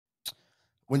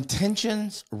When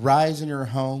tensions rise in your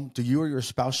home, do you or your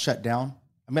spouse shut down?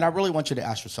 I mean, I really want you to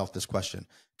ask yourself this question.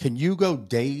 Can you go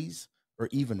days or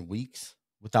even weeks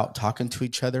without talking to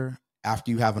each other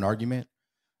after you have an argument?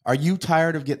 Are you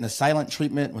tired of getting the silent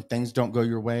treatment when things don't go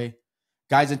your way?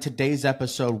 Guys, in today's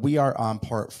episode, we are on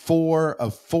part 4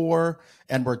 of 4,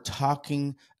 and we're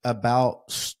talking about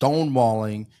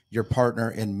stonewalling your partner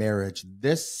in marriage.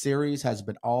 This series has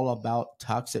been all about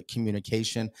toxic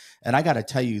communication, and I got to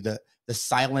tell you that the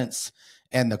silence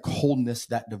and the coldness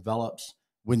that develops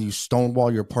when you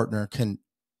stonewall your partner can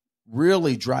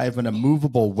really drive an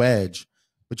immovable wedge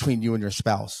between you and your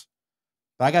spouse.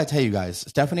 But I got to tell you guys,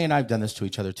 Stephanie and I have done this to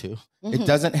each other too. It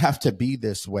doesn't have to be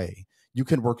this way. You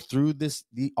can work through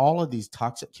all of these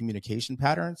toxic communication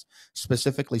patterns,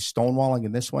 specifically stonewalling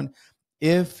in this one,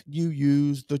 if you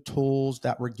use the tools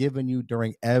that were given you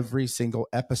during every single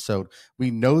episode.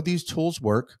 We know these tools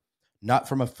work, not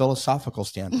from a philosophical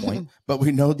standpoint, but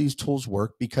we know these tools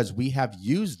work because we have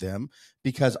used them,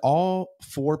 because all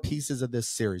 4 pieces of this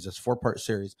series, this 4-part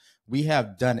series, we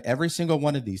have done every single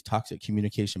one of these toxic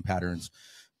communication patterns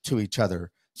to each other.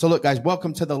 So look, guys,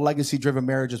 welcome to the Legacy Driven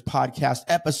Marriages podcast,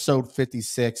 episode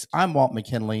 56. I'm Walt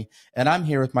McKinley, and I'm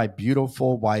here with my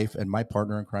beautiful wife and my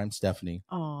partner in crime, Stephanie.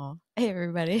 Oh, hey,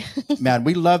 everybody. Man,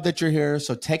 we love that you're here.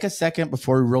 So take a second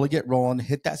before we really get rolling.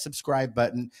 Hit that subscribe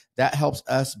button. That helps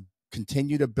us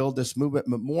continue to build this movement.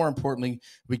 But more importantly,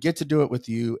 we get to do it with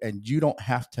you, and you don't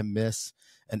have to miss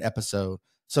an episode.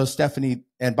 So Stephanie,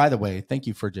 and by the way, thank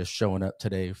you for just showing up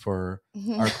today for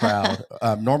our crowd.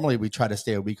 Normally we try to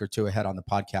stay a week or 2 ahead on the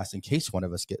podcast in case one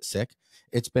of us gets sick.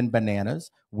 It's been bananas.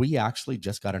 We actually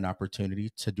just got an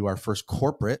opportunity to do our first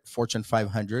corporate Fortune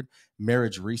 500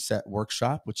 marriage reset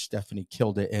workshop, which Stephanie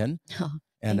killed it in.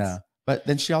 Oh, but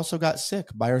then she also got sick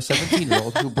by her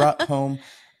 17-year-old who brought home,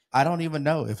 I don't even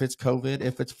know if it's COVID,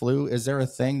 if it's flu. Is there a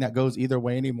thing that goes either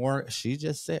way anymore? She's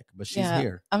just sick, but she's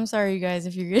here. I'm sorry, you guys,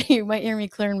 if you might hear me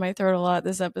clearing my throat a lot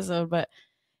this episode, but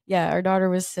yeah, our daughter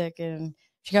was sick and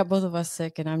she got both of us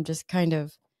sick, and I'm just kind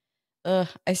of,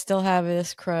 I still have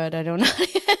this crud. I don't know.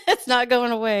 It's not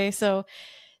going away. So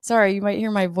sorry, you might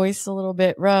hear my voice a little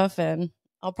bit rough, and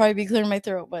I'll probably be clearing my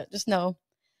throat, but just know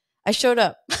I showed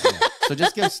up. Yeah. So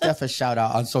just give Steph a shout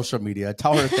out on social media.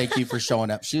 Tell her thank you for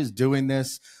showing up. She's doing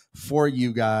this for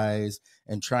you guys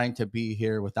and trying to be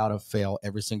here without a fail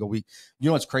every single week. You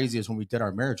know what's crazy is when we did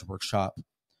our marriage workshop,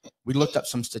 we looked up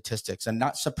some statistics, and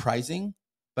not surprising,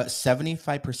 but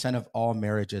 75% of all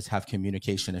marriages have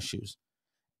communication issues.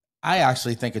 I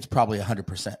actually think it's probably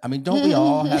 100%. I mean, don't we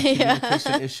all have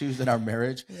communication issues in our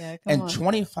marriage? Yeah, and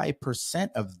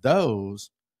 25% of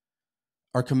those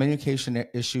are communication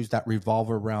issues that revolve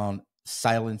around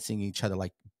silencing each other,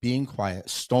 like being quiet,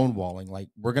 stonewalling. Like,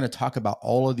 we're going to talk about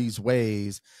all of these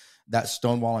ways that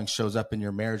stonewalling shows up in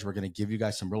your marriage. We're going to give you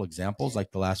guys some real examples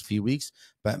like the last few weeks,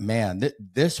 but man,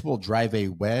 this will drive a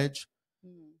wedge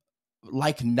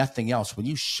like nothing else. When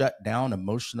you shut down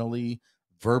emotionally,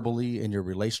 verbally in your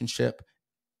relationship,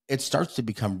 it starts to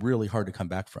become really hard to come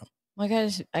back from.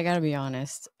 Well, I gotta be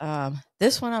honest.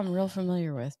 This one I'm real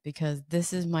familiar with, because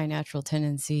this is my natural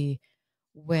tendency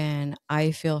when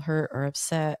I feel hurt or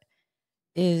upset,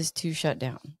 is to shut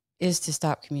down, is to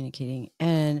stop communicating.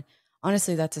 And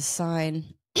honestly, that's a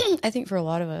sign, I think, for a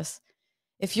lot of us.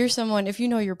 If you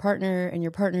know your partner, and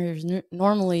your partner is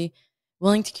normally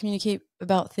willing to communicate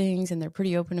about things, and they're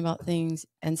pretty open about things,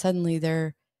 and suddenly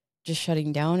they're just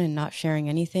shutting down and not sharing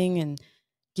anything and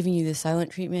giving you the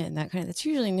silent treatment and that's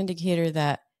usually an indicator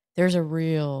that there's a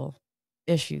real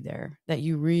issue there that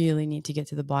you really need to get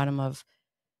to the bottom of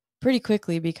pretty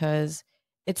quickly, because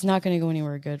it's not going to go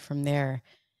anywhere good from there.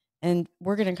 And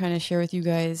we're going to kind of share with you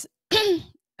guys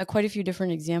quite a few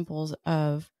different examples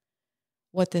of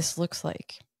what this looks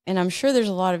like. And I'm sure there's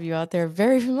a lot of you out there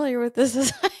very familiar with this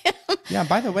as I am. Yeah.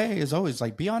 By the way, as always,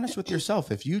 like, be honest with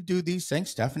yourself. If you do these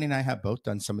things, Stephanie and I have both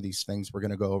done some of these things we're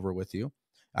going to go over with you.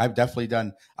 I've definitely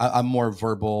done, I'm more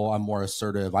verbal, I'm more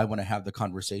assertive. I want to have the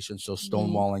conversation. So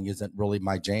stonewalling isn't really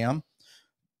my jam.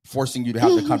 Forcing you to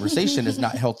have the conversation is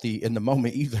not healthy in the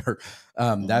moment either.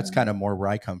 That's kind of more where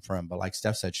I come from. But like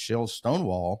Steph said, she'll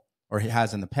stonewall, or he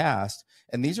has in the past.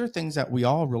 And these are things that we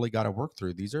all really got to work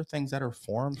through. These are things that are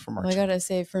formed from our I got to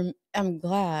say, I'm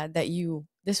glad that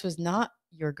this was not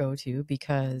your go-to,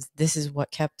 because this is what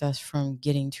kept us from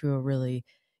getting to a really,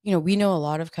 we know a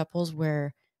lot of couples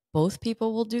where both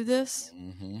people will do this.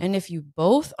 And if you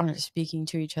both aren't speaking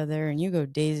to each other, and you go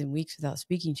days and weeks without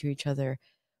speaking to each other,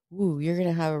 you're going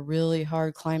to have a really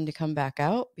hard climb to come back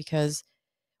out, because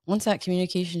once that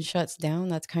communication shuts down,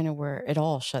 that's kind of where it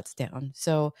all shuts down.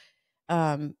 So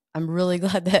I'm really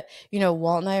glad that,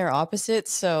 Walt and I are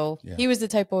opposites. So he was the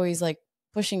type always like,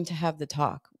 pushing to have the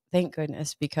talk. Thank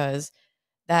goodness, because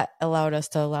that allowed us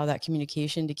to allow that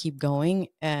communication to keep going.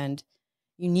 And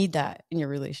you need that in your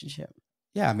relationship.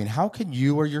 Yeah. I mean, how can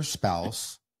you or your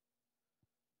spouse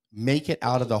make it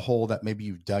out of the hole that maybe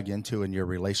you've dug into in your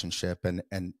relationship? And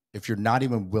if you're not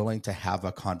even willing to have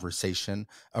a conversation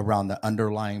around the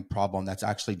underlying problem that's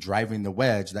actually driving the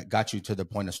wedge that got you to the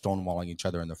point of stonewalling each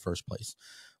other in the first place.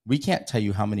 We can't tell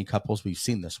you how many couples we've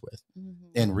seen this with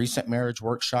in recent marriage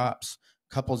workshops,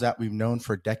 couples that we've known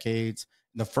for decades.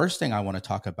 The first thing I want to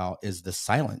talk about is the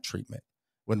silent treatment.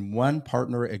 When one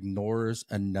partner ignores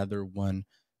another one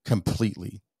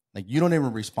completely. Like, you don't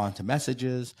even respond to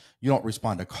messages. You don't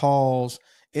respond to calls.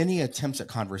 Any attempts at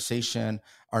conversation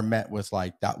are met with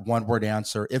like that one word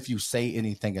answer, if you say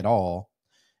anything at all.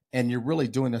 And you're really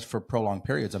doing this for prolonged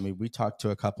periods. I mean, we talked to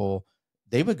a couple,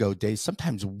 they would go days,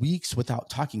 sometimes weeks without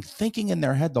talking, thinking in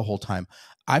their head the whole time,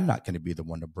 I'm not going to be the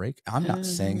one to break. I'm not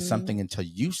saying something until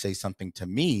you say something to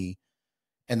me.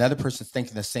 And the other person's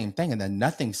thinking the same thing. And then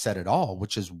nothing said at all,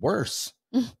 which is worse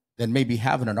than maybe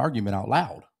having an argument out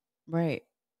loud. Right.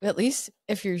 At least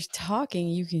if you're talking,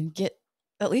 you can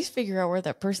at least figure out where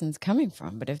that person's coming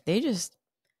from. But if they just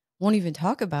won't even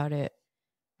talk about it,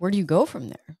 where do you go from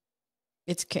there?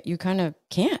 You kind of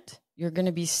can't. You're going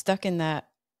to be stuck in that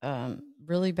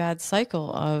really bad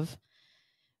cycle of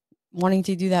wanting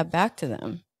to do that back to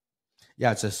them.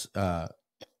 Yeah, it's just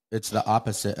it's the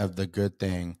opposite of the good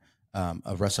thing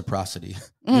of reciprocity.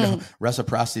 You know,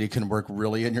 reciprocity can work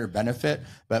really in your benefit,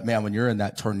 but man, when you're in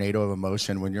that tornado of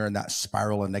emotion, when you're in that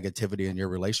spiral of negativity in your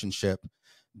relationship,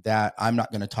 that I'm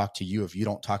not going to talk to you if you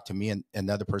don't talk to me, and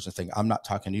the other person's thinking, I'm not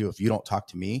talking to you if you don't talk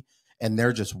to me, and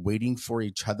they're just waiting for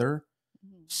each other,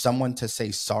 someone to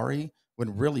say sorry,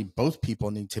 when really both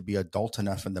people need to be adult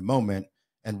enough in the moment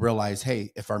and realize, hey,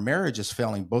 if our marriage is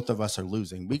failing, both of us are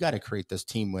losing. We got to create this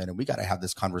team win, and we got to have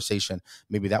this conversation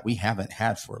maybe that we haven't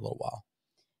had for a little while.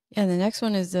 Yeah, the next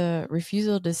one is the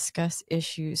refusal to discuss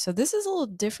issues. So this is a little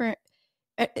different.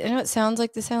 I know it sounds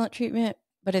like the silent treatment,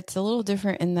 but it's a little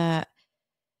different in that,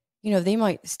 you know, they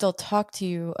might still talk to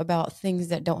you about things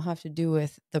that don't have to do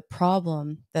with the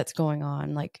problem that's going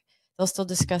on. Like, they'll still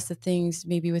discuss the things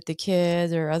maybe with the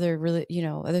kids or other really, you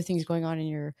know, other things going on in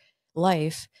your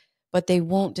life, but they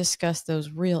won't discuss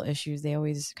those real issues. They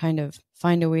always kind of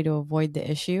find a way to avoid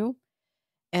the issue.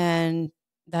 And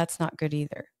that's not good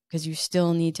either, because you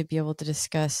still need to be able to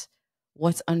discuss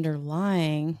what's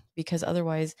underlying, because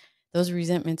otherwise those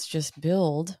resentments just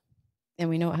build. And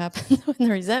we know what happens when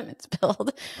the resentments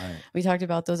build. Right. We talked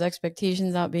about those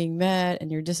expectations not being met,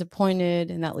 and you're disappointed,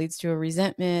 and that leads to a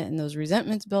resentment, and those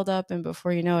resentments build up. And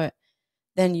before you know it,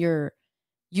 then you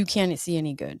can't see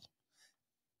any good.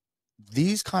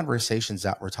 These conversations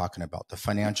that we're talking about, the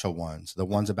financial ones, the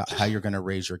ones about how you're going to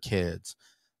raise your kids,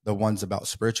 the ones about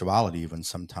spirituality, even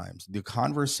sometimes, the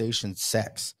conversation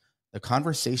sex, the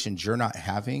conversations you're not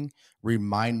having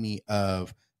remind me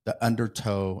of the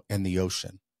undertow in the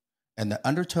ocean. And the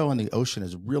undertow in the ocean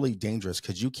is really dangerous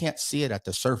because you can't see it at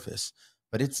the surface,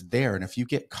 but it's there. And if you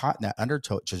get caught in that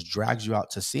undertow, it just drags you out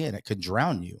to sea, and it could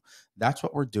drown you. That's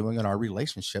what we're doing in our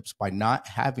relationships by not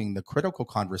having the critical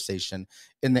conversation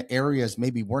in the areas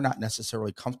maybe we're not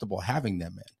necessarily comfortable having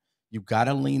them in. You've got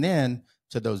to lean in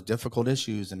to those difficult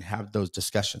issues and have those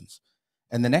discussions.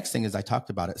 And the next thing is, I talked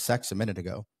about it, sex, a minute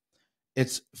ago.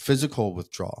 It's physical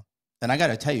withdrawal. And I got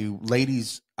to tell you,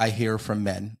 ladies, I hear from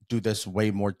men do this way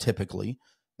more typically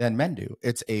than men do.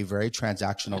 It's a very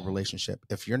transactional relationship.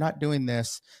 If you're not doing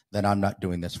this, then I'm not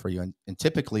doing this for you. And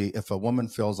typically, if a woman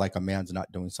feels like a man's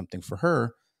not doing something for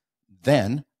her,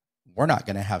 then we're not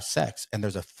going to have sex. And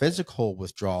there's a physical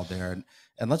withdrawal there.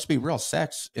 And let's be real,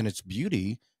 sex in its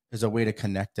beauty is a way to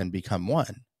connect and become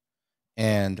one.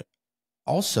 And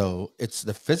also, it's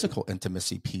the physical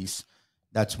intimacy piece.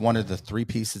 That's one of the three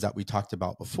pieces that we talked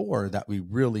about before that we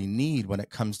really need when it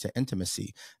comes to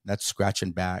intimacy. That's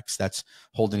scratching backs, that's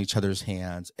holding each other's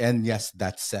hands. And yes,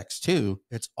 that's sex too.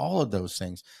 It's all of those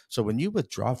things. So when you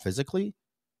withdraw physically,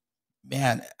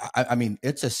 man, I mean,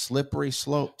 it's a slippery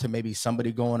slope to maybe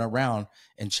somebody going around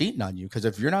and cheating on you. Because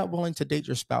if you're not willing to date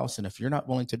your spouse, and if you're not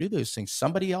willing to do those things,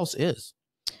 somebody else is.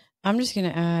 I'm just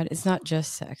going to add, it's not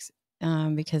just sex,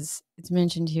 because it's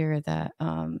mentioned here that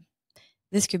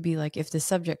this could be like, if the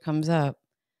subject comes up,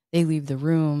 they leave the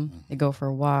room, they go for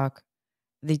a walk,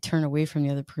 they turn away from the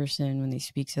other person when they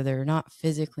speak, so they're not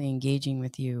physically engaging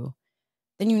with you,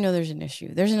 then you know there's an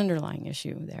issue. There's an underlying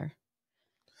issue there.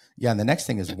 Yeah, and the next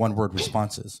thing is one-word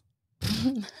responses.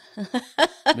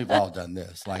 We've all done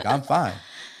this. Like, I'm fine.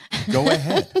 Go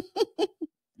ahead.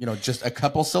 You know, just a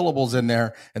couple syllables in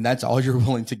there, and that's all you're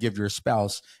willing to give your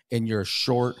spouse in your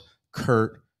short,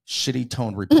 curt, shitty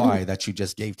tone reply that you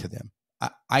just gave to them.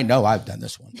 I know I've done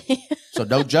this one. So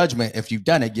no judgment. If you've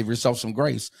done it, give yourself some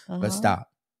grace, but stop.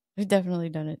 I've definitely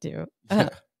done it too.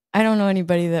 I don't know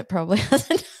anybody that probably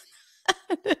hasn't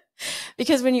done that.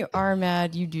 Because when you are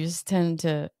mad, you just tend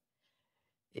to,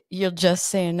 you'll just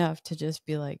say enough to just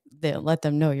be like, let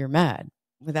them know you're mad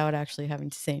without actually having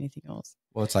to say anything else.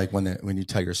 Well, it's like when you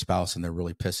tell your spouse and they're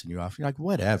really pissing you off, you're like,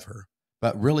 whatever.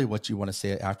 But really what you want to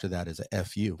say after that is a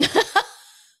F you.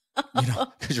 You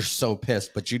know, because you're so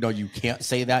pissed, but you know you can't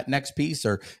say that next piece,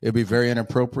 or it'd be very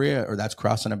inappropriate, or that's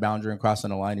crossing a boundary and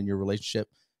crossing a line in your relationship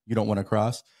you don't want to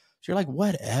cross. So you're like,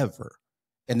 whatever.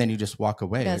 And then you just walk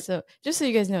away. Yeah, so just so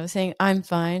you guys know, saying I'm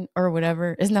fine or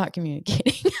whatever is not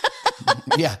communicating.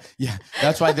 Yeah.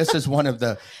 That's why this is one of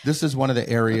the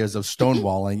areas of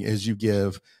stonewalling is you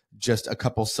give just a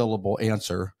couple syllable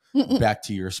answer back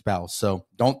to your spouse. So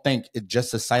don't think it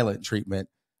just a silent treatment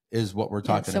is what we're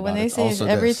talking about. So when they say is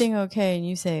everything okay and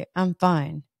you say I'm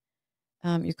fine,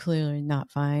 you're clearly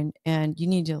not fine, and you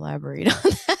need to elaborate on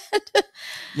that.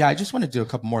 Yeah, I just want to do a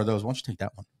couple more of those. Why don't you take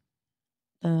that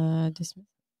one?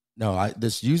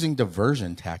 This using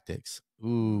diversion tactics.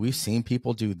 Ooh, we've seen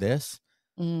people do this.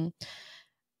 I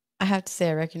have to say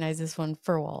I recognize this one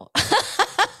for Walt.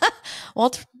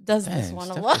 Walt does this one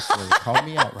a lot. Call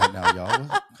me out right now,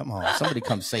 y'all. Come on, somebody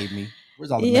come save me.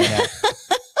 Where's all the men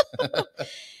at?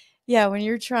 Yeah, when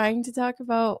you're trying to talk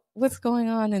about what's going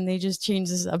on and they just change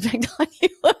the subject on you,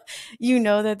 you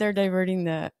know that they're diverting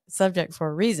the subject for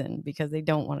a reason because they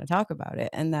don't want to talk about it.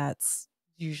 And that's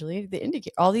usually the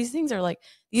indicator. All these things are like,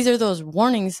 these are those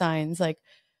warning signs. Like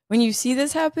when you see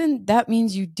this happen, that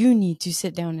means you do need to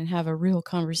sit down and have a real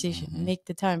conversation, make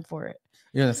the time for it.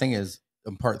 You know, the thing is,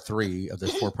 in part 3 of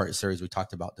this 4-part series, we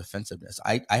talked about defensiveness.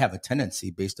 I have a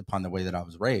tendency based upon the way that I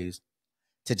was raised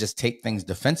to just take things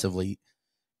defensively.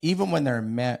 Even when they're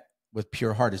met with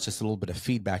pure heart, it's just a little bit of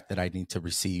feedback that I need to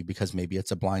receive because maybe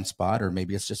it's a blind spot or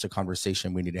maybe it's just a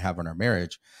conversation we need to have in our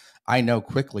marriage. I know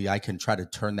quickly I can try to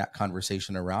turn that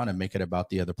conversation around and make it about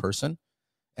the other person.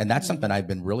 And that's something I've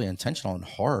been really intentional and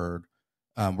hard,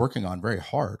 working on very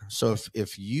hard. So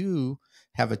if you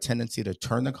have a tendency to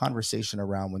turn the conversation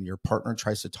around when your partner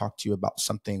tries to talk to you about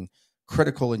something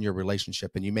critical in your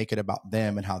relationship and you make it about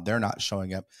them and how they're not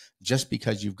showing up just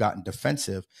because you've gotten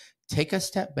defensive, take a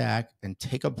step back and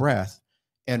take a breath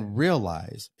and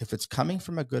realize if it's coming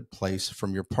from a good place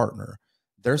from your partner,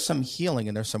 there's some healing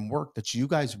and there's some work that you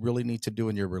guys really need to do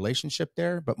in your relationship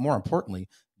there. But more importantly,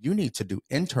 you need to do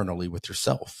internally with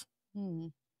yourself.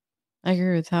 I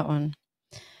agree with that one.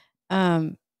 I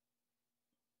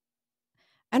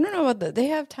don't know about they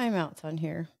have timeouts on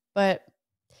here, but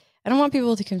I don't want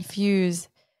people to confuse.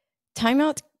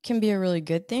 Timeouts can be a really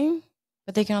good thing,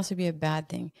 but they can also be a bad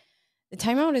thing. The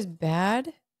timeout is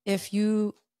bad if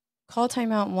you call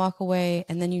timeout and walk away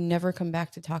and then you never come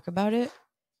back to talk about it.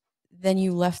 Then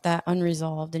you left that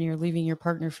unresolved and you're leaving your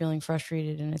partner feeling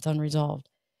frustrated and it's unresolved.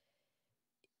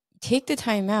 Take the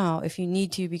time out if you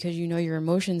need to because you know your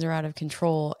emotions are out of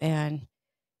control and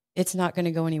it's not going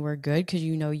to go anywhere good because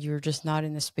you know you're just not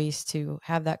in the space to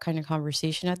have that kind of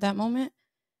conversation at that moment.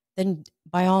 Then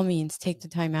by all means, take the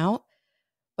time out.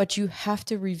 But you have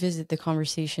to revisit the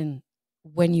conversation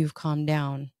when you've calmed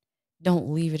down.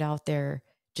 Don't leave it out there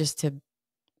just to,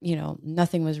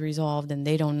 nothing was resolved and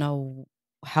they don't know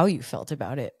how you felt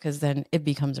about it because then it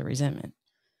becomes a resentment.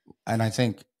 And I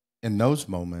think in those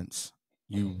moments,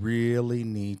 you really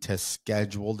need to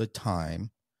schedule the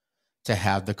time to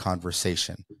have the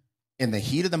conversation. In the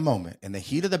heat of the moment, in the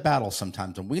heat of the battle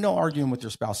sometimes, and we know arguing with your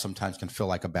spouse sometimes can feel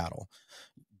like a battle.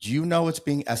 You know it's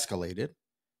being escalated.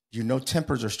 You know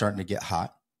tempers are starting to get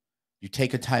hot. You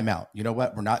take a time out. You know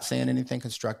what? We're not saying anything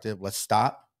constructive. Let's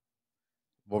stop.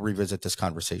 We'll revisit this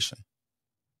conversation.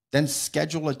 Then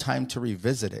schedule a time to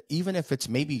revisit it. Even if it's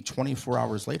maybe 24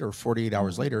 hours later or 48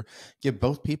 hours later, give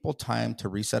both people time to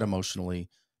reset emotionally,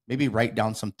 maybe write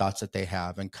down some thoughts that they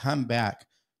have and come back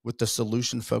with the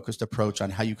solution-focused approach on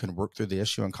how you can work through the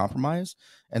issue and compromise,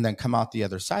 and then come out the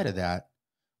other side of that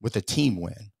with a team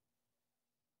win.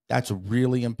 That's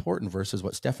really important versus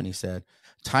what Stephanie said.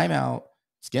 Time out.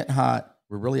 It's getting hot.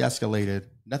 We're really escalated.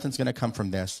 Nothing's going to come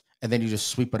from this. And then you just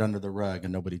sweep it under the rug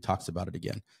and nobody talks about it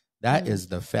again. That is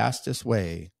the fastest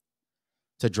way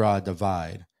to draw a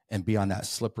divide and be on that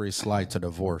slippery slide to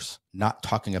divorce. Not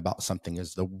talking about something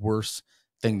is the worst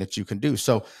thing that you can do.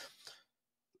 So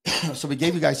we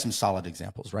gave you guys some solid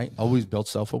examples, right? Always build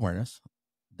self-awareness.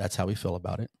 That's how we feel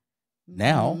about it.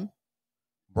 Now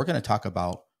we're going to talk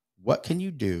about what can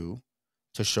you do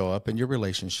to show up in your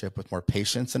relationship with more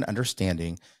patience and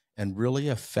understanding and really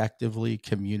effectively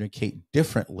communicate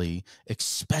differently,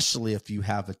 especially if you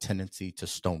have a tendency to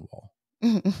stonewall.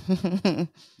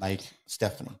 Like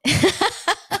Stephanie.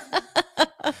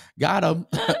 Got him.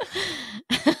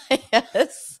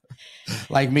 Yes.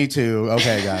 Like me too.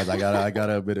 Okay, guys, I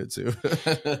gotta admit it too.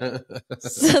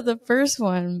 So the first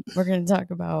one we're going to talk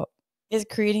about is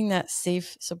creating that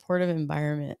safe, supportive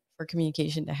environment for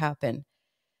communication to happen.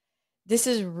 This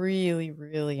is really,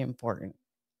 really important.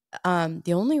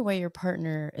 The only way your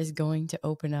partner is going to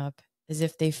open up is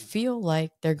if they feel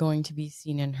like they're going to be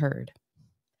seen and heard.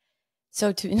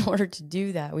 So in order to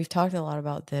do that, we've talked a lot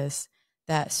about this,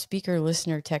 that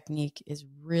speaker-listener technique is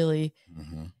really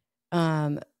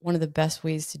one of the best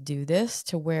ways to do this,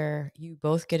 to where you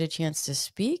both get a chance to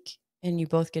speak and you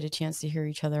both get a chance to hear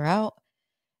each other out.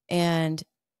 And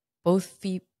both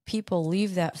people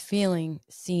leave that feeling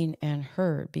seen and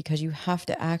heard, because you have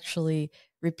to actually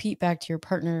repeat back to your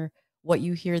partner what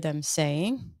you hear them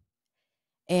saying.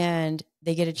 And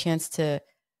they get a chance to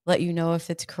let you know if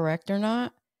it's correct or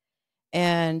not.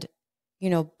 And,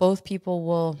 both people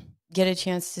will get a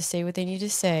chance to say what they need to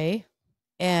say.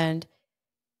 And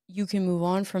you can move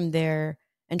on from there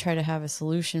and try to have a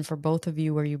solution for both of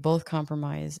you where you both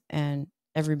compromise and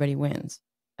everybody wins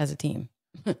as a team.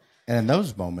 And in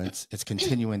those moments, it's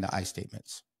continuing the I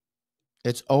statements.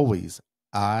 It's always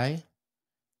I,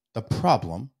 the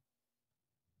problem,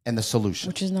 and the solution.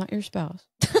 Which is not your spouse.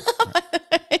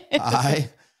 I,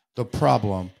 the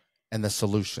problem, and the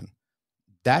solution.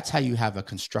 That's how you have a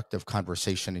constructive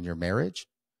conversation in your marriage.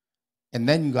 And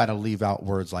then you got to leave out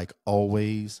words like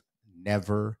always,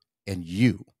 never, and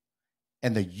you.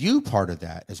 And the you part of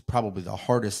that is probably the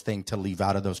hardest thing to leave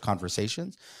out of those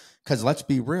conversations. Because let's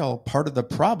be real, part of the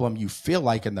problem you feel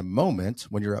like in the moment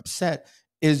when you're upset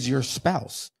is your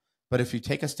spouse. But if you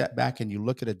take a step back and you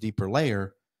look at a deeper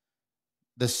layer,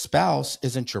 the spouse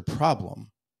isn't your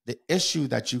problem. The issue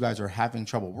that you guys are having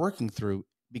trouble working through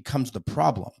becomes the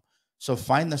problem. So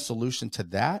find the solution to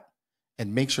that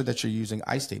and make sure that you're using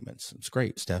I statements. It's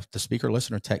great, Steph. The speaker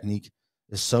listener technique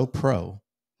is so pro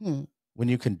when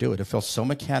you can do it. It feels so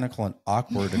mechanical and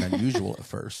awkward and unusual at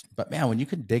first. But man, when you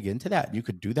can dig into that, you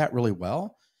could do that really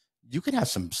well. You can have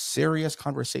some serious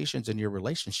conversations in your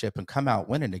relationship and come out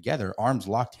winning together, arms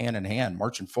locked, hand in hand,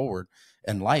 marching forward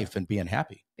in life and being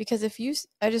happy. Because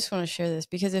I just want to share this,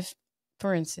 because if,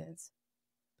 for instance,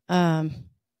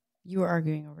 you were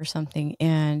arguing over something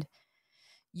and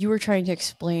you were trying to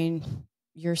explain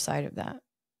your side of that,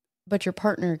 but your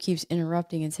partner keeps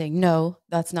interrupting and saying, no,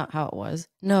 that's not how it was.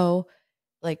 No,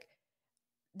 like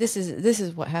this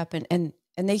is what happened. And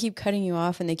they keep cutting you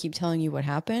off and they keep telling you what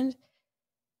happened.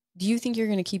 Do you think you're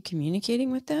going to keep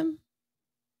communicating with them?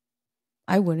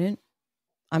 I wouldn't.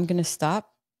 I'm going to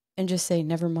stop and just say,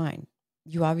 never mind.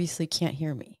 You obviously can't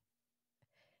hear me.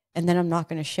 And then I'm not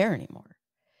going to share anymore.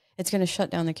 It's going to shut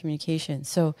down the communication.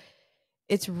 So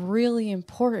it's really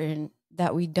important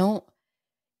that we don't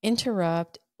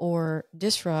interrupt or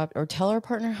disrupt or tell our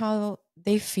partner how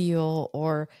they feel,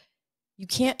 or you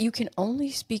can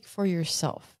only speak for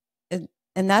yourself.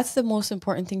 And that's the most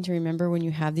important thing to remember when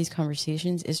you have these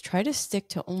conversations, is try to stick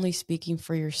to only speaking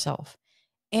for yourself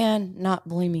and not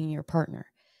blaming your partner.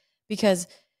 Because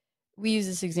we use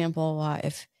this example a lot.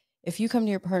 If you come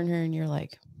to your partner and you're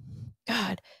like,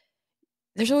 God,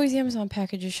 there's always Amazon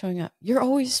packages showing up. You're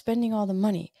always spending all the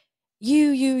money.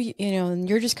 You know, and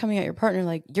you're just coming at your partner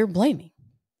like you're blaming.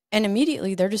 And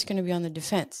immediately they're just going to be on the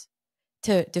defense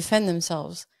to defend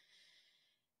themselves,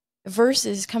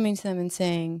 versus coming to them and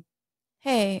saying,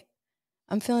 hey,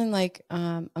 I'm feeling like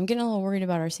I'm getting a little worried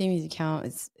about our savings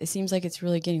account. It seems like it's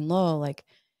really getting low. Like,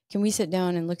 can we sit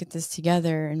down and look at this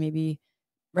together and maybe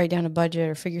write down a budget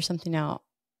or figure something out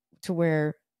to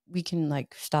where we can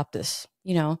like stop this?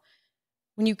 You know,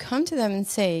 when you come to them and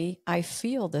say, I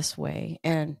feel this way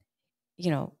and,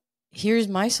 you know, here's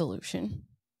my solution.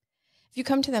 If you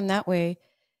come to them that way,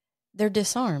 they're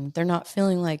disarmed. They're not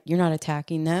feeling like you're not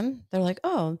attacking them. They're like,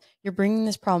 oh, you're bringing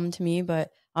this problem to me,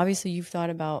 but obviously you've thought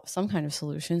about some kind of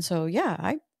solution. So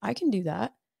yeah, I can do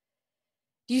that.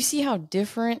 Do you see how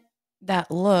different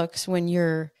that looks when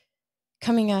you're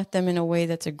coming at them in a way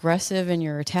that's aggressive and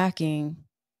you're attacking,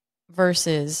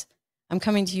 versus I'm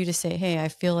coming to you to say, hey, I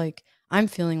feel like I'm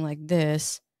feeling like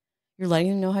this. You're letting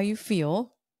them know how you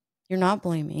feel. You're not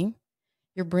blaming.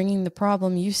 You're bringing the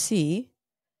problem you see.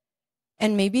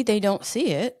 And maybe they don't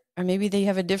see it, or maybe they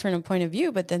have a different point of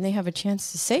view, but then they have a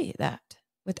chance to say that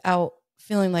without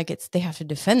feeling like they have to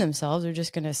defend themselves. They're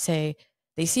just going to say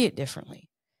they see it differently.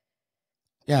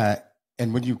 Yeah.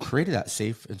 And when you created that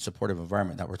safe and supportive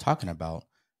environment that we're talking about,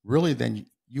 really then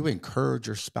you encourage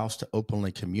your spouse to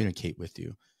openly communicate with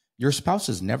you. Your spouse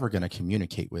is never going to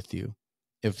communicate with you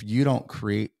if you don't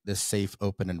create this safe,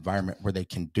 open environment where they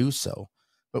can do so.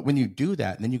 But when you do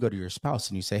that, and then you go to your spouse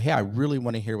and you say, hey, I really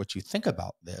want to hear what you think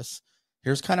about this.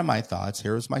 Here's kind of my thoughts.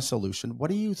 Here's my solution.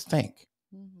 What do you think?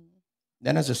 Mm-hmm.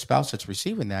 Then as a spouse that's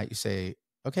receiving that, you say,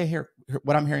 okay, here,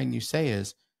 what I'm hearing you say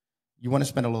is you want to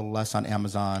spend a little less on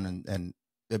Amazon and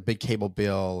a big cable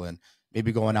bill and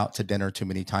maybe going out to dinner too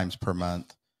many times per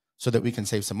month so that we can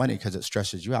save some money because it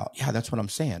stresses you out. Yeah, that's what I'm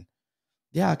saying.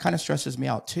 Yeah, it kind of stresses me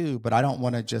out too, but I don't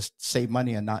want to just save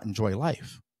money and not enjoy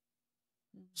life.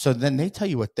 So then they tell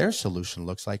you what their solution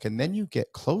looks like, and then you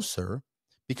get closer,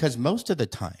 because most of the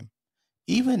time,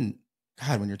 even,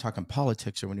 God, when you're talking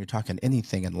politics or when you're talking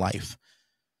anything in life,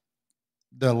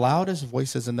 the loudest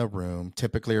voices in the room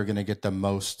typically are going to get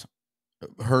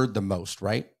heard the most,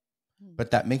 right?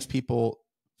 But that makes people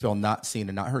feel not seen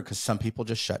and not heard, because some people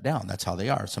just shut down. That's how they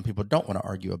are. Some people don't want to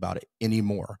argue about it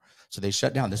anymore, so they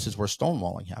shut down. This is where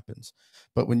stonewalling happens.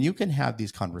 But when you can have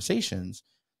these conversations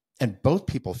and both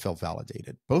people feel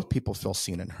validated, both people feel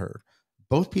seen and heard,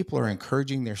 both people are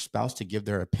encouraging their spouse to give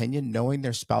their opinion, knowing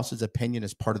their spouse's opinion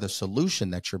is part of the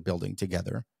solution that you're building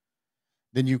together,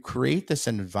 then you create this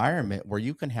environment where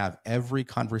you can have every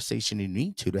conversation you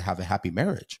need to have a happy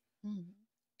marriage.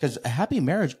 Because a happy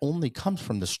marriage only comes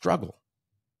from the struggle.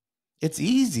 It's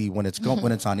easy when it's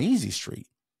when it's on easy street.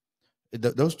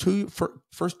 Those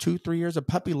first 2-3 years of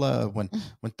puppy love, when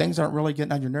things aren't really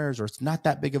getting on your nerves, or it's not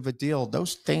that big of a deal,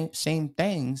 those same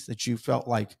things that you felt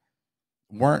like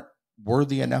weren't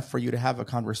worthy enough for you to have a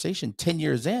conversation 10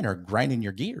 years in are grinding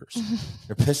your gears.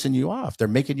 They're pissing you off. They're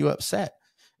making you upset.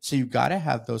 So you got to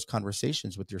have those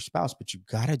conversations with your spouse, but you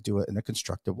got to do it in a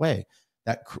constructive way.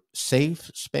 That safe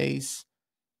space,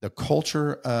 the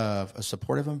culture of a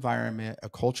supportive environment, a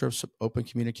culture of open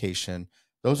communication,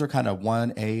 those are kind of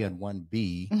 1A and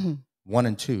 1B, 1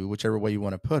 and 2, whichever way you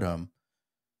want to put them,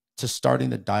 to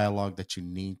starting the dialogue that you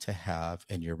need to have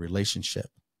in your relationship.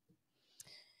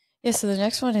 Yeah, so the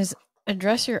next one is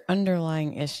address your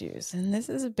underlying issues. And this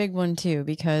is a big one too,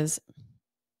 because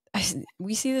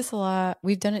we see this a lot.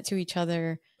 We've done it to each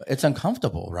other. It's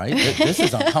uncomfortable, right? This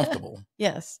is uncomfortable.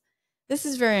 Yes, this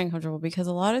is very uncomfortable, because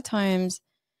a lot of times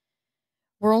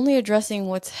we're only addressing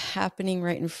what's happening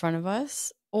right in front of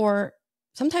us, or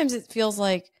sometimes it feels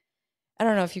like, I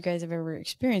don't know if you guys have ever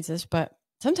experienced this, but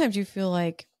sometimes you feel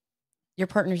like your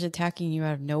partner's attacking you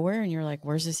out of nowhere and you're like,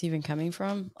 where's this even coming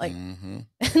from? Like, and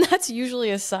that's usually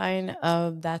a sign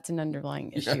of that's an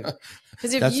underlying issue.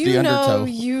 Because if you know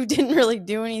you didn't really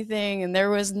do anything and there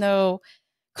was no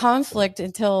conflict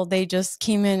until they just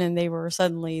came in and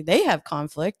they have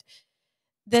conflict,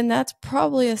 then that's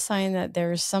probably a sign that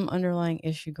there's some underlying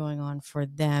issue going on for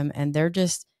them, and they're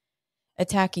just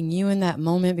attacking you in that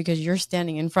moment because you're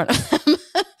standing in front of them.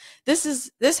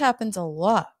 This happens a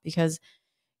lot, because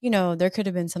there could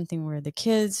have been something where the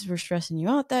kids were stressing you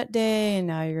out that day and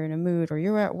now you're in a mood, or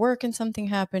you're at work and something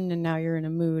happened and now you're in a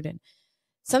mood. And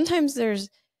sometimes there's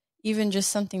even just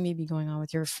something maybe going on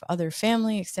with your other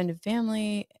family, extended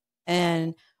family,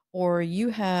 or you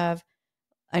have,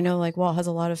 I know like Walt has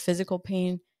a lot of physical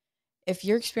pain. If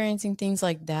you're experiencing things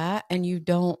like that and you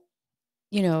don't,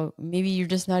 maybe you're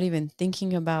just not even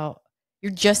thinking about,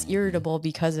 you're just irritable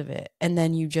because of it. And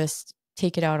then you just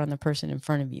take it out on the person in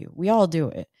front of you. We all do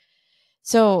it.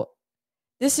 So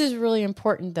this is really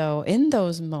important though, in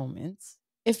those moments,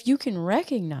 if you can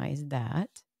recognize that,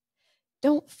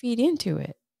 don't feed into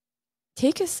it.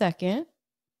 Take a second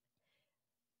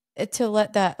to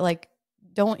let that,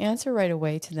 don't answer right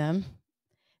away to them.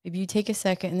 Maybe you take a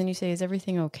second and then you say, is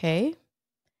everything okay?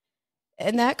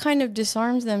 And that kind of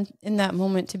disarms them in that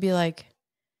moment to be like,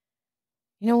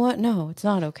 you know what? No, it's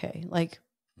not okay.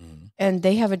 And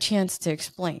they have a chance to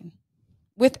explain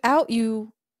without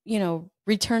you,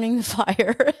 returning the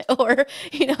fire, or,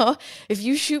 if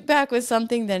you shoot back with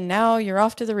something, then now you're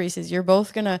off to the races. You're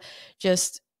both going to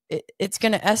it's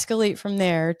going to escalate from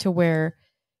there to where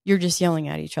you're just yelling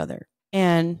at each other,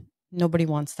 and nobody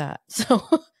wants that. So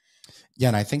yeah.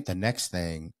 And I think the next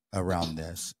thing around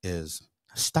this is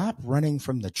stop running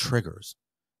from the triggers.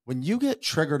 When you get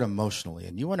triggered emotionally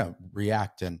and you want to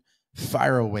react and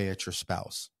fire away at your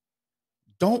spouse,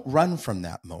 don't run from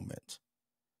that moment.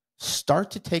 Start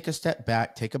to take a step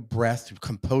back, take a breath,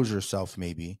 compose yourself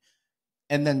maybe,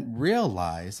 and then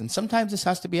realize, and sometimes this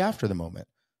has to be after the moment,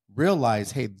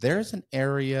 realize, hey, there's an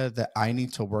area that I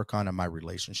need to work on in my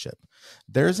relationship.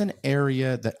 There's an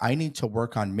area that I need to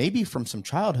work on, maybe from some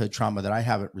childhood trauma that I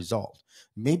haven't resolved.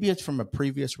 Maybe it's from a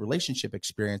previous relationship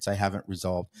experience I haven't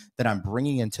resolved that I'm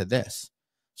bringing into this.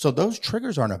 So those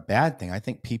triggers aren't a bad thing. I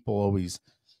think people always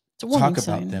talk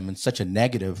about them in such a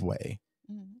negative way.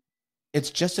 It's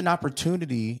just an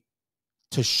opportunity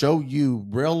to show you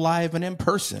real live and in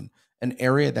person an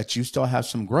area that you still have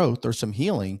some growth or some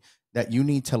healing that you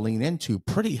need to lean into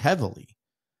pretty heavily.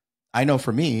 I know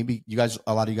for me, you guys,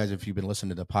 a lot of you guys, if you've been listening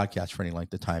to the podcast for any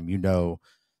length of time, you know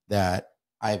that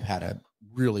I've had a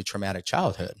really traumatic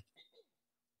childhood.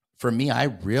 For me, I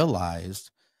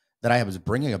realized that I was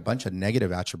bringing a bunch of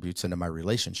negative attributes into my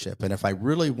relationship. And if I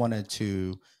really wanted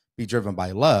to be driven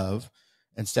by love,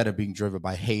 instead of being driven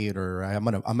by hate, or I'm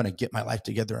gonna get my life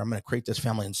together, I'm gonna create this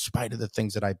family in spite of the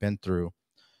things that I've been through,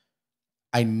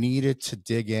 I needed to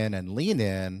dig in and lean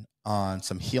in on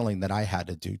some healing that I had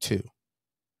to do too.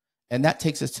 And that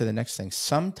takes us to the next thing.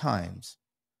 Sometimes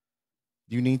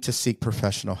you need to seek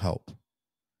professional help.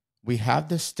 We have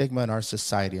this stigma in our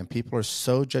society, and people are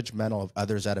so judgmental of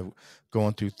others that are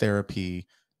going through therapy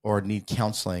or need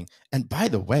counseling. And by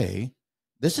the way,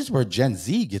 this is where Gen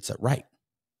Z gets it right.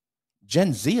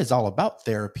 Gen Z is all about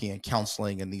therapy and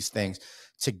counseling and these things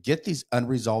to get these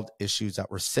unresolved issues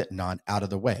that we're sitting on out of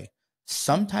the way.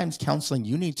 Sometimes counseling,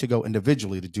 you need to go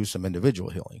individually to do some individual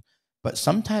healing, but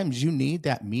sometimes you need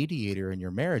that mediator in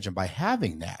your marriage. And by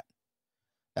having that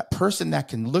person that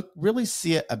can really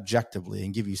see it objectively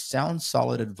and give you sound,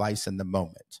 solid advice in the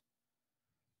moment,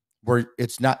 where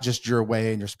it's not just your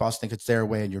way and your spouse thinks it's their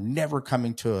way and you're never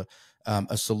coming to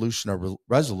a solution or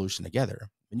resolution together.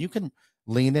 And you can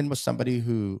lean in with somebody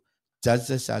who does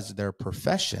this as their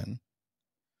profession.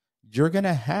 You're going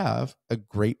to have a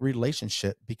great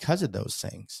relationship because of those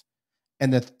things.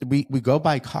 And we go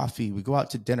buy coffee, we go out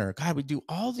to dinner. God, we do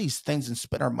all these things and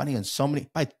spend our money on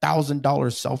buy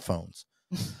 $1,000 cell phones.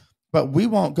 But we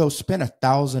won't go spend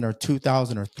 $1,000 or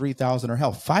 $2,000 or $3,000 or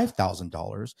hell,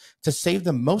 $5,000 to save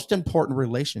the most important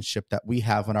relationship that we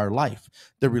have in our life.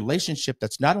 The relationship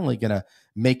that's not only going to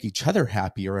make each other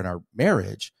happier in our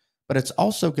marriage, but it's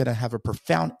also going to have a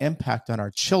profound impact on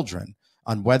our children,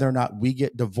 on whether or not we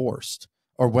get divorced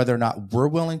or whether or not we're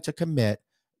willing to commit,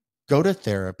 go to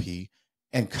therapy,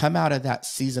 and come out of that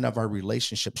season of our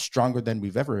relationship stronger than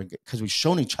we've ever, because we've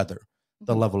shown each other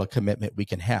the level of commitment we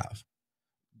can have.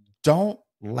 Don't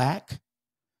lack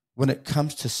when it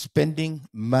comes to spending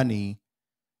money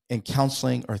in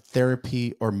counseling or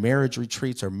therapy or marriage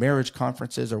retreats or marriage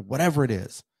conferences or whatever it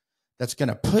is that's going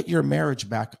to put your marriage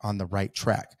back on the right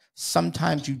track.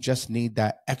 Sometimes you just need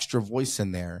that extra voice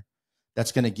in there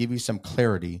that's going to give you some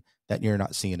clarity that you're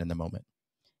not seeing in the moment.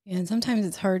 And sometimes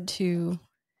it's hard to,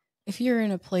 if you're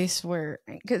in a place where,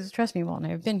 because trust me, Walt and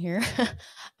I have been here,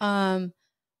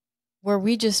 where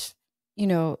we just,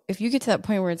 if you get to that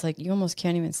point where it's like you almost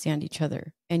can't even stand each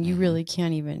other and you really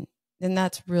can't even, then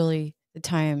that's really the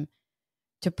time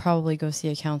to probably go see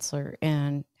a counselor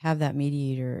and have that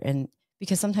mediator. And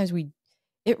because sometimes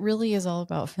it really is all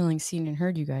about feeling seen and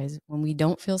heard, you guys. When we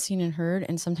don't feel seen and heard,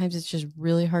 and sometimes it's just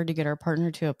really hard to get our partner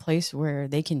to a place where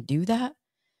they can do that,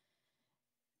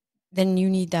 then you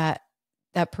need that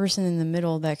person in the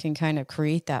middle that can kind of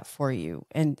create that for you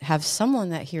and have someone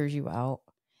that hears you out.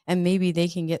 And maybe they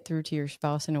can get through to your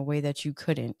spouse in a way that you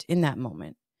couldn't in that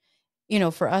moment.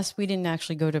 For us, we didn't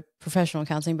actually go to professional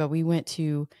counseling, but we went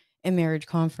to a marriage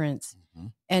conference,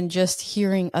 and just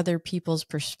hearing other people's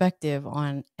perspective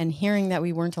on, and hearing that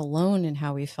we weren't alone in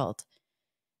how we felt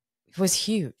was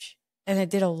huge. And it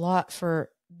did a lot for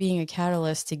being a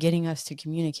catalyst to getting us to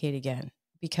communicate again,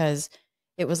 because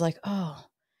it was like, oh,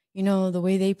 the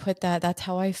way they put that, that's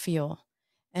how I feel.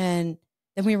 And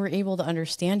then we were able to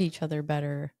understand each other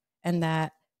better, and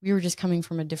that we were just coming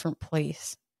from a different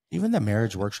place. Even the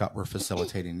marriage workshop we're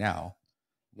facilitating now,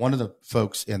 one of the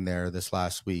folks in there this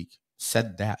last week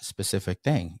said that specific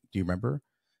thing. Do you remember?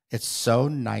 It's so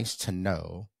nice to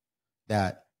know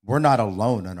that we're not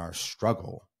alone in our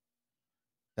struggle,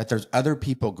 that there's other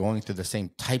people going through the same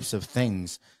types of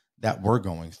things that we're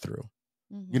going through.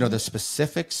 The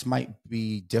specifics might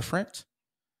be different,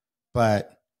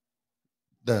 but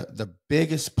the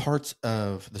biggest parts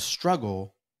of the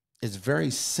struggle is very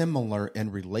similar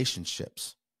in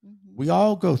relationships. We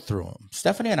all go through them.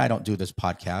 Stephanie and I don't do this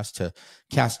podcast to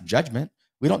cast judgment.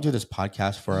 We don't do this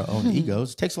podcast for our own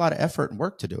egos. It takes a lot of effort and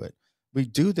work to do it. We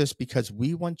do this because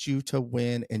we want you to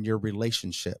win in your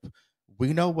relationship.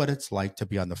 We know what it's like to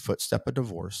be on the footstep of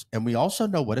divorce, and we also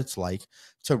know what it's like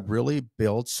to really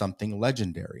build something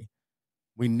legendary.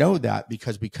 We know that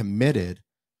because we committed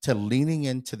to leaning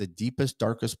into the deepest,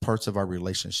 darkest parts of our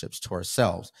relationships, to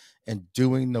ourselves, and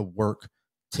doing the work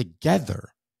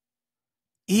together,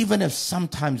 even if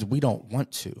sometimes we don't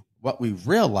want to. What we've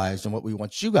realized, and what we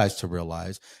want you guys to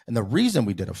realize, and the reason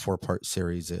we did a 4-part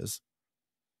series, is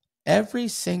every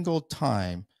single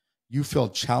time you feel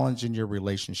challenged in your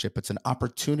relationship, it's an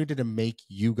opportunity to make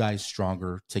you guys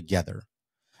stronger together.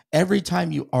 Every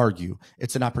time you argue,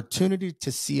 it's an opportunity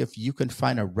to see if you can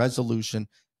find a resolution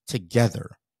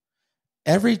together.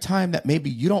 Every time that maybe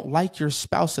you don't like your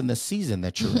spouse in the season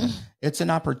that you're in, it's an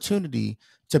opportunity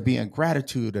to be in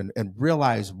gratitude and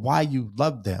realize why you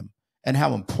love them and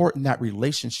how important that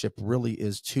relationship really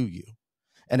is to you.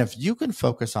 And if you can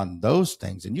focus on those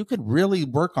things and you can really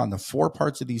work on the 4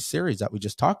 parts of these series that we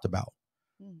just talked about,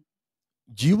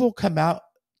 you will come out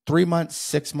 3 months,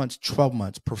 6 months, 12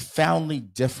 months, profoundly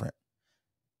different.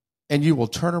 And you will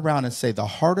turn around and say, the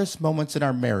hardest moments in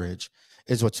our marriage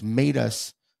is what's made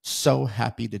us so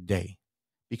happy today,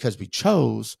 because we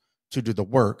chose to do the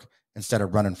work instead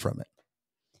of running from it.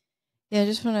 Yeah, I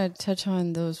just want to touch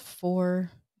on the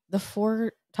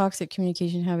 4 toxic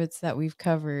communication habits that we've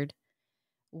covered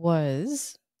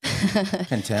was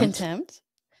contempt,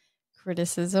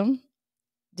 criticism,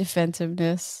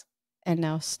 defensive,ness, and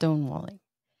now stonewalling.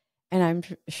 And I'm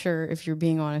sure if you're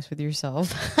being honest with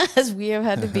yourself, as we have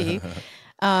had to be,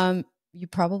 you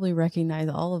probably recognize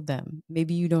all of them.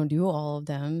 Maybe you don't do all of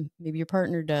them. Maybe your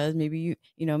partner does. Maybe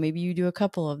maybe you do a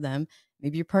couple of them.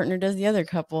 Maybe your partner does the other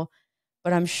couple.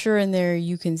 But I'm sure in there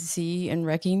you can see and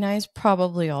recognize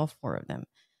probably all 4 of them.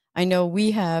 I know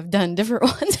we have done different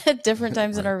ones at different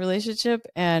times in our relationship,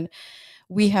 and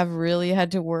we have really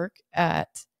had to work at,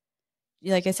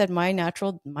 like I said, my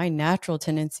natural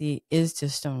tendency is to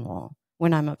stonewall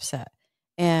when I'm upset.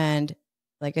 And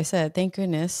like I said, thank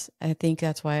goodness, I think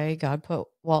that's why God put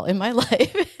Walt in my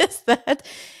life, is that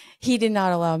he did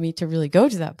not allow me to really go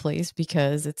to that place,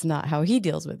 because it's not how he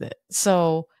deals with it.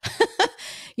 So,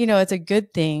 it's a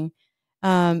good thing.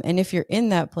 And if you're in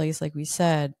that place, like we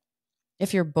said,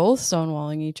 if you're both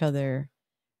stonewalling each other,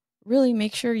 really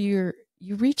make sure you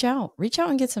reach out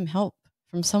and get some help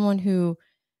from someone who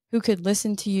could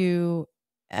listen to you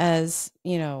as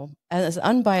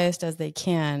unbiased as they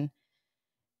can,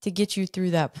 to get you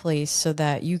through that place, so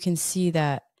that you can see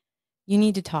that you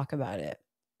need to talk about it.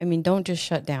 I mean, don't just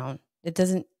shut down.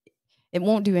 It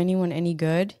won't do anyone any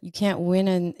good. You can't win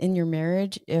in your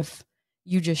marriage if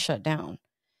you just shut down.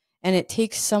 And it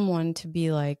takes someone to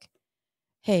be like,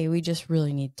 hey, we just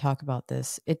really need to talk about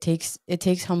this. It takes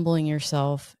humbling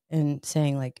yourself and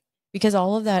saying, like, because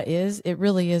all of that it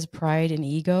really is pride and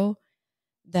ego,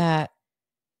 that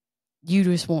you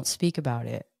just won't speak about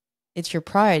it. It's your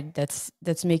pride that's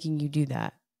making you do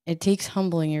that. It takes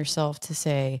humbling yourself to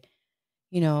say,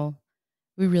 we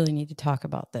really need to talk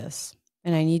about this.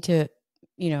 And I need to,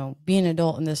 be an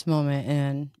adult in this moment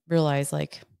and realize,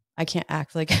 like, I can't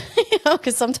act like,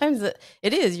 because sometimes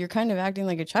it is, you're kind of acting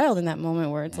like a child in that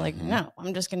moment where it's like, no,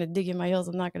 I'm just going to dig in my heels.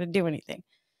 I'm not going to do anything.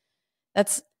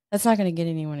 That's not going to get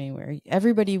anyone anywhere.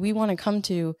 Everybody, we want to come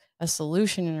to a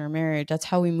solution in our marriage. That's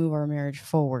how we move our marriage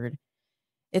forward.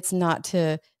 It's not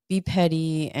to be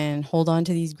petty and hold on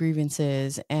to these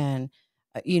grievances and,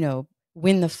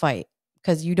 win the fight,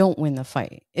 because you don't win the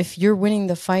fight. If you're winning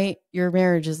the fight, your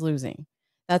marriage is losing.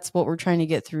 That's what we're trying to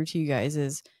get through to you guys,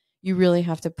 is you really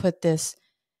have to put this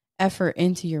effort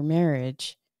into your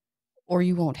marriage, or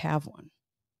you won't have one.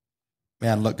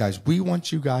 Man, look, guys, we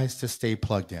want you guys to stay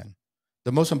plugged in.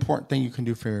 The most important thing you can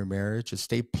do for your marriage is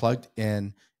stay plugged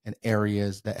in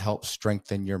areas that help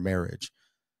strengthen your marriage.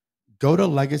 Go to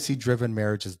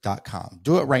legacydrivenmarriages.com.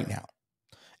 Do it right now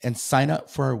and sign up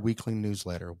for our weekly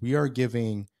newsletter. We are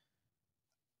giving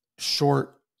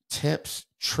short tips,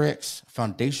 tricks,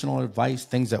 foundational advice,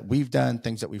 things that we've done,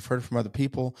 things that we've heard from other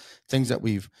people, things that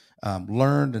we've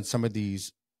learned in some of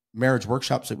these marriage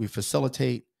workshops that we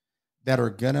facilitate, that are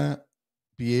going to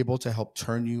be able to help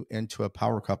turn you into a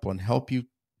power couple and help you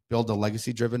build a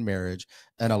legacy-driven marriage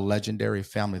and a legendary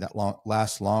family that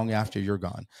lasts long after you're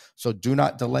gone. So do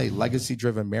not delay.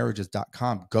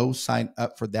 Legacydrivenmarriages.com. Go sign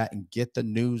up for that and get the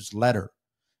newsletter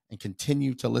and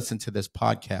continue to listen to this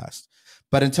podcast.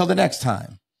 But until the next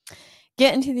time,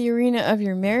 get into the arena of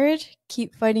your marriage,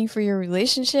 keep fighting for your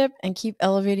relationship, and keep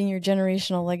elevating your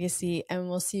generational legacy. And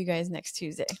we'll see you guys next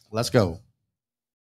Tuesday. Let's go.